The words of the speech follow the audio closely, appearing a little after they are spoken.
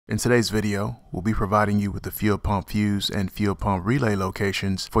In today's video, we'll be providing you with the fuel pump fuse and fuel pump relay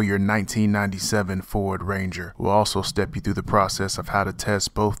locations for your 1997 Ford Ranger. We'll also step you through the process of how to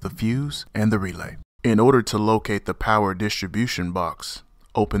test both the fuse and the relay. In order to locate the power distribution box,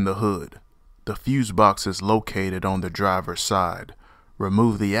 open the hood. The fuse box is located on the driver's side.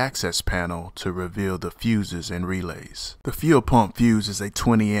 Remove the access panel to reveal the fuses and relays. The fuel pump fuse is a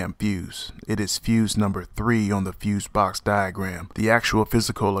 20 amp fuse. It is fuse number 3 on the fuse box diagram. The actual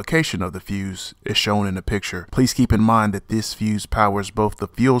physical location of the fuse is shown in the picture. Please keep in mind that this fuse powers both the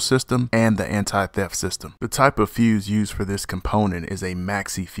fuel system and the anti-theft system. The type of fuse used for this component is a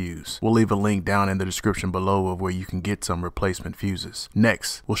maxi fuse. We'll leave a link down in the description below of where you can get some replacement fuses.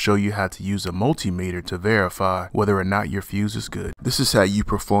 Next, we'll show you how to use a multimeter to verify whether or not your fuse is good. This is how you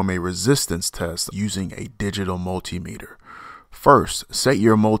perform a resistance test using a digital multimeter. First, set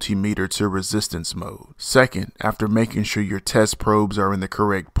your multimeter to resistance mode. Second, after making sure your test probes are in the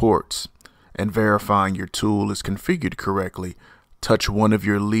correct ports and verifying your tool is configured correctly, touch one of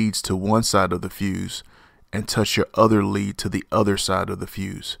your leads to one side of the fuse and touch your other lead to the other side of the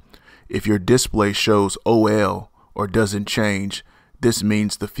fuse. If your display shows OL or doesn't change, this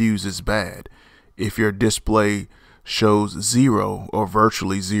means the fuse is bad. If your display shows 0 or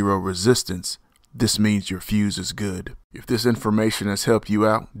virtually 0 resistance, this means your fuse is good. If this information has helped you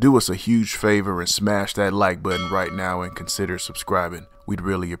out, do us a huge favor and smash that like button right now and consider subscribing. We'd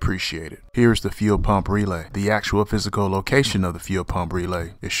really appreciate it. Here's the fuel pump relay. The actual physical location of the fuel pump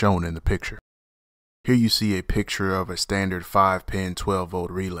relay is shown in the picture. Here you see a picture of a standard 5-pin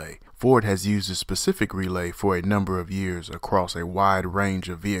 12-volt relay. Ford has used a specific relay for a number of years across a wide range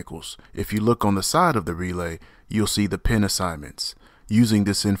of vehicles. If you look on the side of the relay, you'll see the pin assignments. Using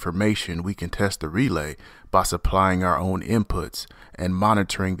this information, we can test the relay by supplying our own inputs and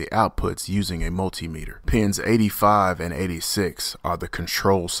monitoring the outputs using a multimeter. Pins 85 and 86 are the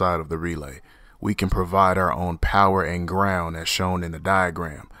control side of the relay. We can provide our own power and ground as shown in the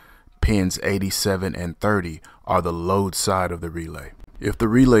diagram. Pins 87 and 30 are the load side of the relay. If the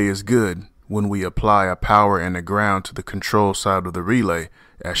relay is good, when we apply a power and a ground to the control side of the relay,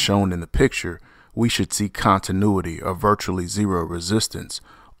 as shown in the picture, we should see continuity or virtually 0 resistance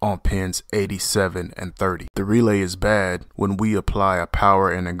on pins 87 and 30. The relay is bad when we apply a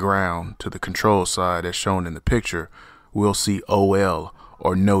power and a ground to the control side, as shown in the picture, we'll see OL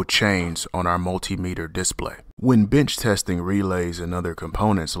or no change on our multimeter display. When bench testing relays and other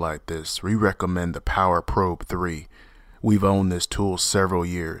components like this, we recommend the Power Probe 3. We've owned this tool several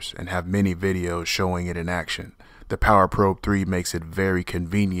years and have many videos showing it in action. The Power Probe 3 makes it very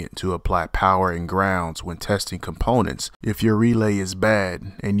convenient to apply power and grounds when testing components. If your relay is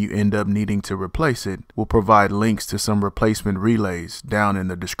bad and you end up needing to replace it, we'll provide links to some replacement relays down in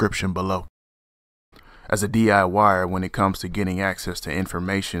the description below. As a DIYer, when it comes to getting access to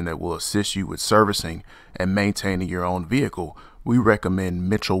information that will assist you with servicing and maintaining your own vehicle, we recommend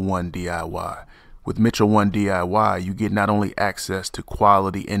Mitchell 1 DIY. With Mitchell 1 DIY, you get not only access to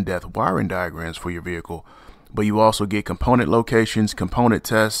quality in-depth wiring diagrams for your vehicle, but you also get component locations, component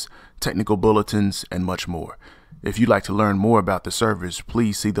tests, technical bulletins, and much more. If you'd like to learn more about the service,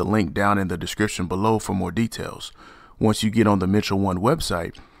 please see the link down in the description below for more details. Once you get on the Mitchell 1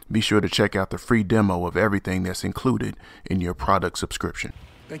 website, be sure to check out the free demo of everything that's included in your product subscription.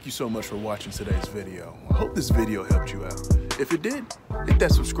 Thank you so much for watching today's video. I hope this video helped you out. If it did, hit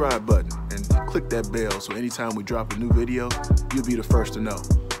that subscribe button and click that bell so anytime we drop a new video, you'll be the first to know.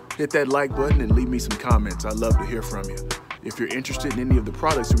 Hit that like button and leave me some comments. I'd love to hear from you. If you're interested in any of the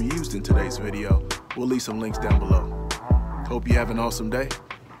products we used in today's video, we'll leave some links down below. Hope you have an awesome day,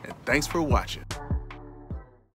 and thanks for watching.